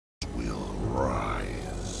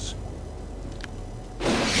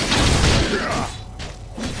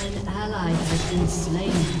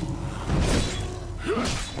slain.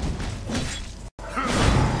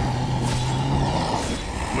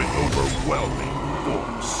 With overwhelming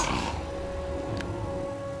force.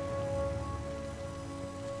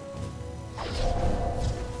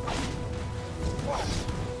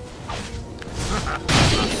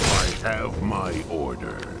 I have my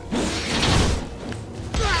orders.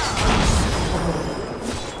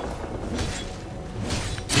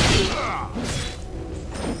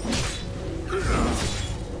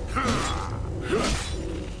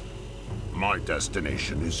 My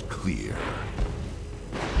destination is clear.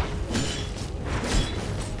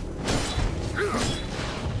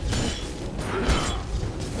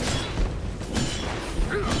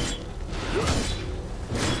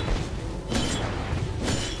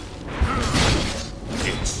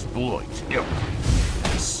 Exploit everything.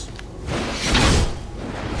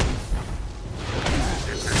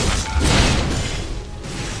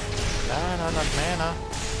 Not enough mana.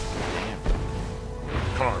 Damn.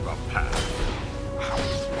 Carve a path.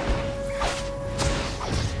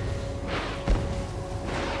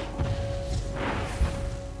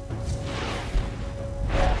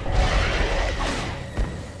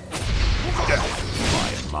 Death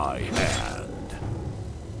by my hand.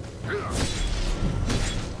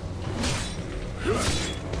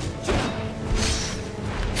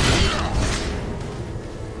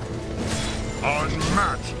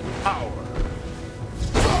 Unmatched power.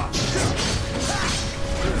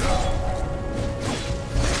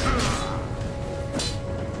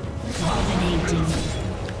 Dominating.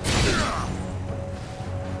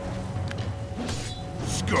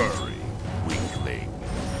 Scurry, weakling.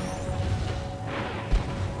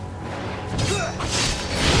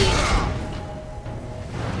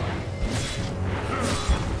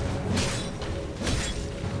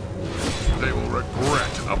 They will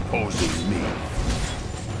regret opposing me.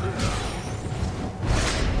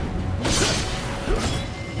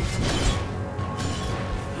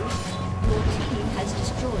 Your team has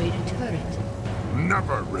destroyed a turret.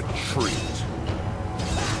 Never retreat.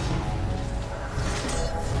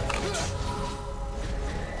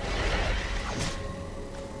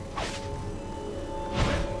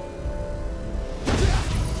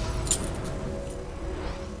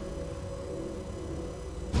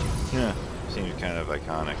 Yeah, seems kind of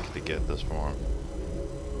iconic to get this form.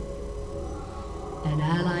 An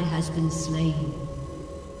ally has been slain.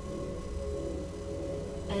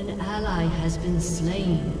 An ally has been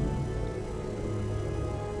slain.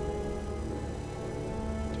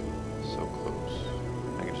 So close.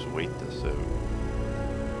 I can just wait this out.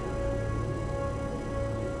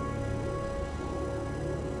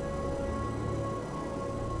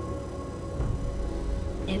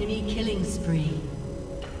 Enemy killing spree.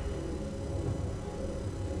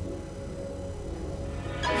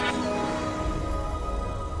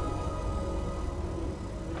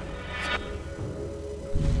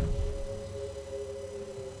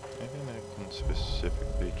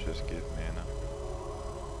 Specifically just give mana.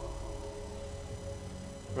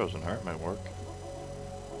 Frozen Heart might work.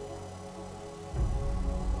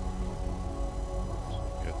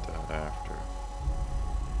 Get that after.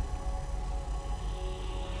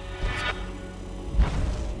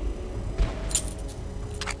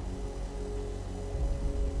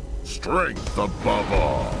 Strength above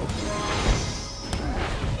all.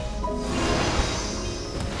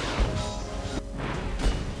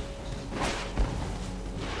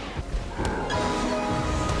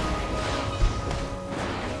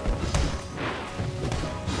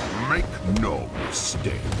 Make no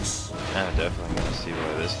mistakes. Yeah, definitely gonna see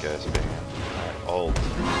why this guy's being ult.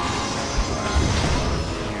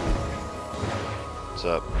 What's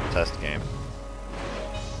up? Test game.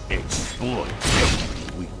 Exploit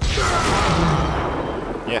every weakness.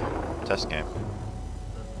 Yeah, test game.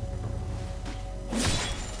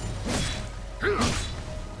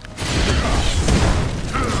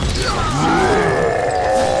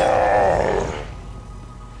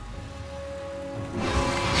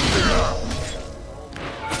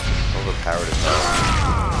 Overpowered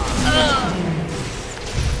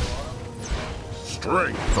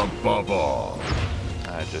Strength above all.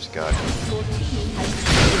 I just got him. Your team has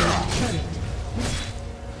destroyed a turret.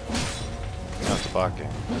 That's a bot game.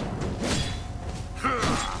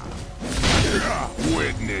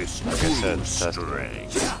 Witness Like I said, true test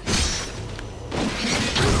strength.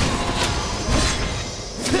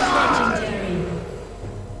 Legendary.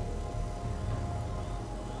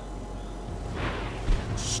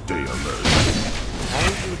 Stay alert. How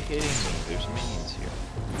are you hitting me? There's minions here.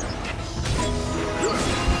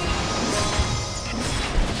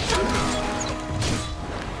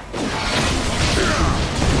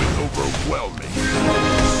 With overwhelming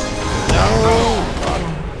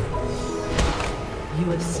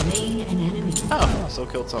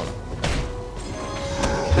also killed Sona.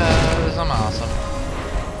 Because I'm awesome.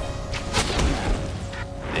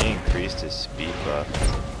 They increased his speed buff.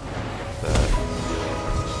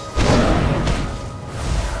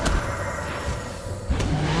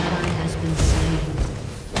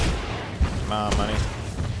 Come on, money.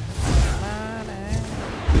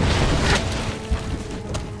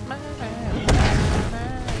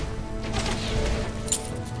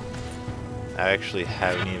 I actually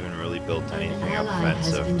haven't even really built anything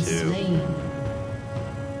offensive too.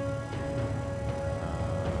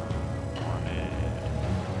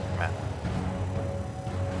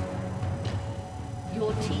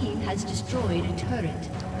 Your team has destroyed a turret.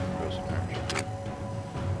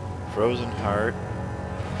 Frozen Heart,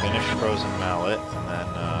 finish Frozen Mallet, and then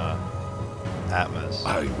Atmas.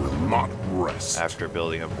 I will not rest. After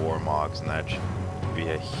building up Warmogs, and that should be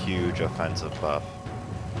a huge offensive buff.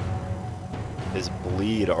 His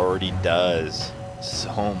bleed already does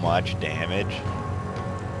so much damage,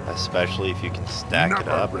 especially if you can stack it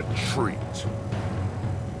up. Retreat.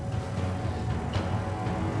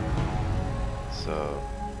 So,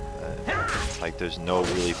 like, there's no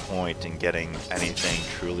really point in getting anything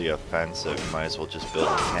truly offensive. You might as well just build a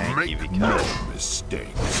tanky because. No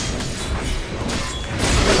mistake.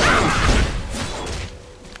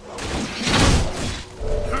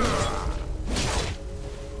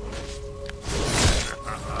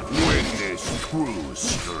 True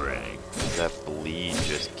strength. That bleed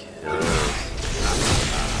just kills.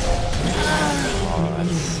 Oh,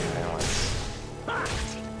 that's silence.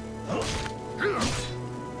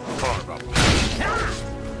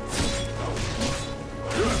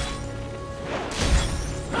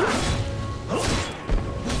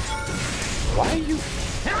 Why are you?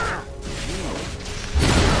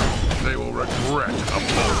 They will regret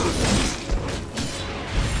opposing me.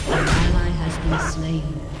 An ally has been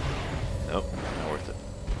slain. Nope, not worth it.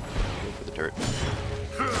 Go for the turret.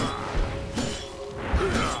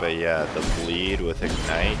 But yeah, the bleed with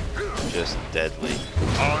Ignite, just deadly.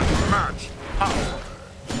 Unmatched power.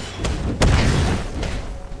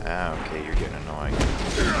 Ah, okay, you're getting annoying.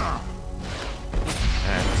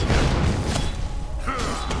 Alright, let's go.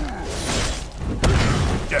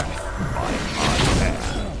 Death by my hand.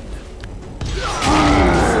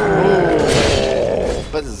 Oh,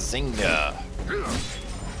 bazinga!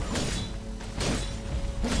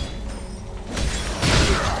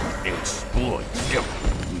 Exploit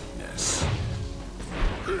every weakness.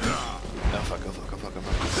 Oh fuck, oh fuck, oh fuck, oh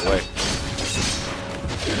fuck. Get away.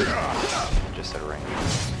 Just at a range.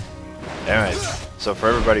 Anyways, so for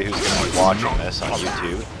everybody who's going to be watching this on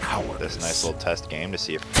YouTube, this nice little test game to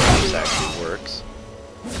see if Fraps actually works.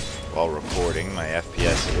 While recording, my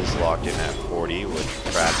FPS is locked in at 40, which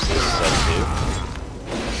Fraps is set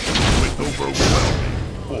With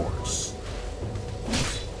overwhelming force.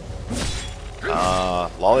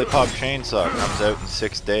 Lollipop Chainsaw comes out in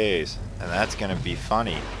 6 days, and that's going to be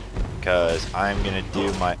funny, because I'm going to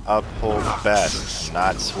do my uphold best and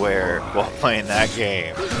not swear while playing that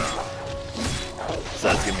game. So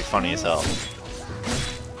that's going to be funny as hell.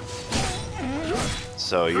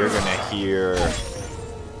 So you're going to hear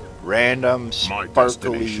random,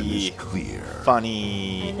 sparkly,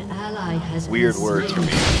 funny, weird words from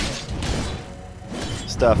me.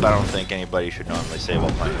 Stuff I don't think anybody should normally say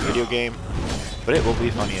while playing a video game, but it will be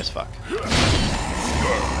funny as fuck.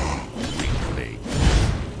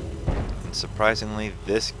 And surprisingly,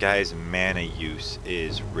 this guy's mana use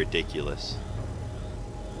is ridiculous.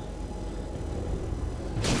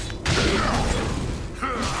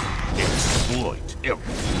 Exploit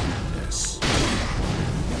every weakness.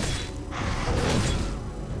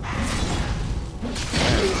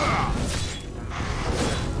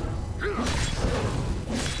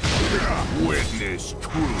 Witness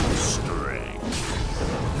true strength.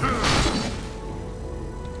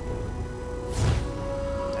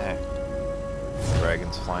 Hey.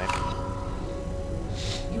 Dragon's flying.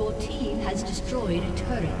 Your team has destroyed a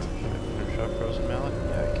turret. Finish off Frozen Mallet?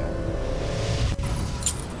 Yeah, I can.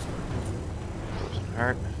 Frozen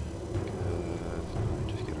Heart.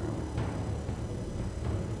 Just get her.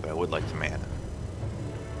 But I would like the mana.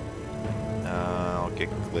 I'll get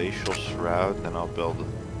Glacial Shroud, then I'll build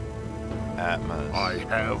Atmas. I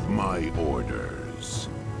have my orders.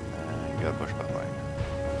 You gotta push that line.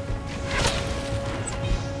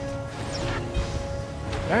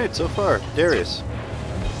 Alright, so far, Darius.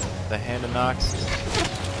 The Hand of Nox.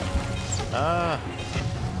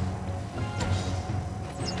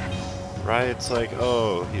 Riot's like,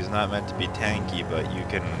 oh, he's not meant to be tanky, but you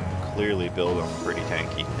can clearly build him pretty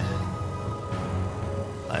tanky.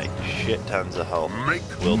 Like, shit tons of health. Make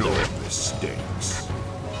Will no do it. mistakes.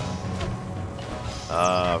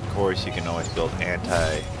 Of course, you can always build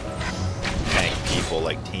anti-tank people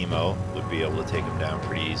like Teemo would be able to take him down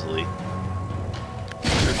pretty easily.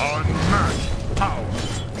 Unmatched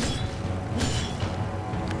power.